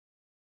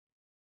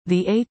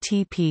The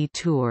ATP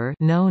Tour,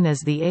 known as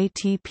the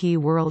ATP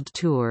World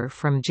Tour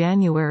from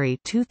January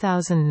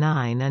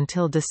 2009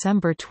 until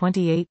December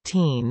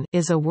 2018,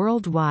 is a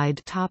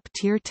worldwide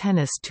top-tier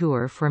tennis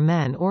tour for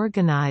men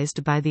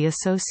organized by the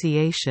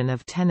Association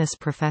of Tennis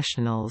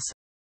Professionals.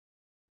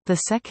 The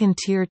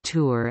second-tier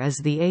tour is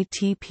the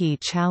ATP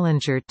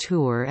Challenger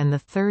Tour and the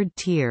third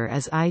tier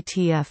is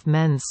ITF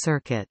Men's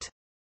Circuit.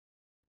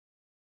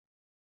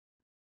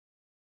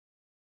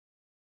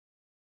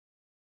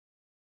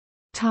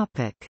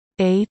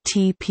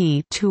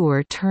 ATP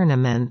Tour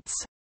tournaments.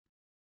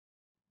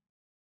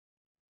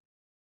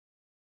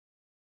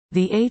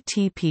 The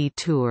ATP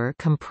Tour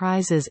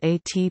comprises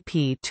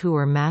ATP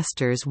Tour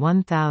Masters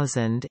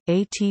 1000,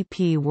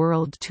 ATP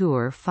World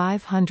Tour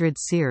 500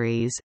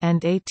 Series,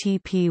 and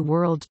ATP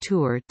World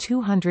Tour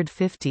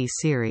 250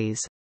 Series.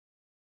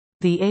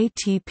 The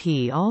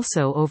ATP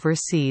also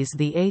oversees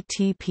the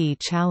ATP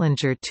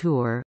Challenger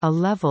Tour, a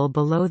level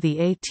below the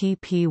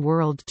ATP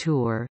World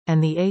Tour,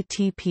 and the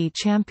ATP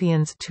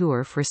Champions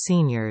Tour for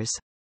seniors.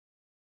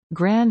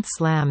 Grand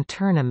Slam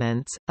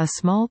tournaments, a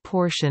small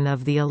portion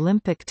of the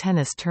Olympic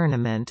tennis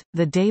tournament,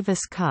 the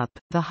Davis Cup,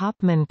 the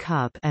Hopman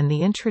Cup and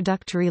the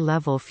introductory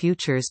level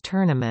futures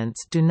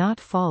tournaments do not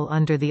fall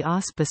under the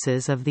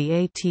auspices of the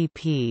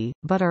ATP,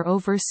 but are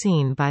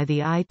overseen by the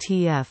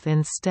ITF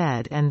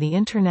instead and the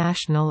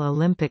International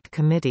Olympic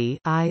Committee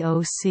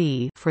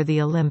 (IOC) for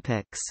the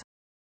Olympics.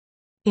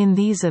 In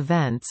these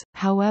events,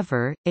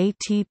 however,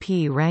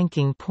 ATP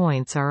ranking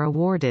points are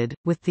awarded,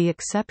 with the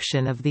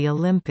exception of the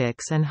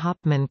Olympics and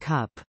Hopman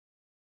Cup.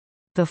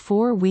 The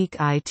 4-week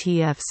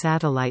ITF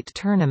satellite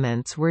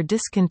tournaments were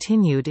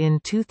discontinued in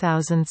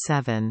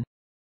 2007.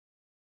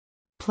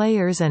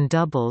 Players and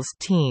doubles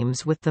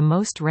teams with the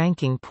most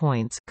ranking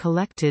points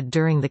collected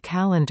during the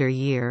calendar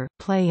year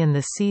play in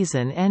the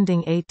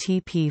season-ending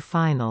ATP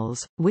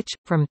Finals, which,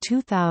 from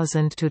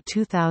 2000 to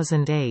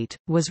 2008,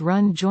 was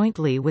run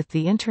jointly with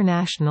the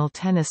International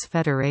Tennis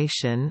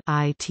Federation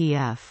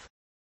 (ITF).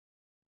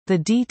 The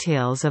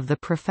details of the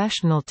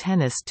professional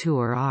tennis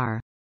tour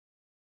are: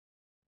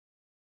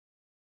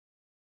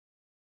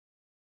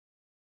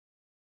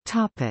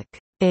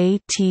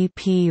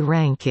 ATP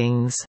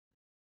Rankings.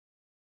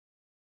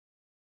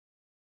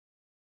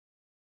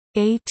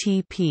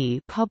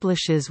 ATP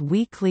publishes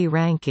weekly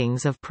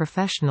rankings of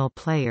professional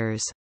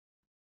players.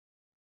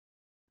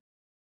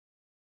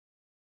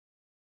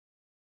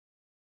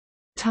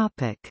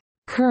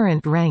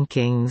 Current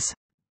rankings.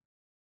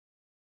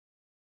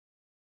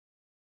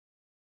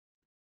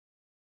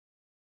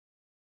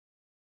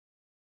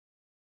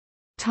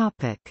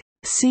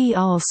 See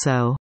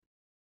also: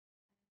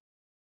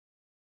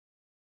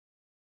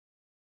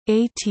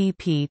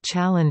 ATP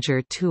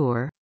Challenger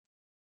Tour,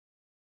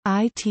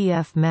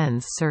 ITF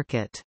Men's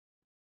Circuit.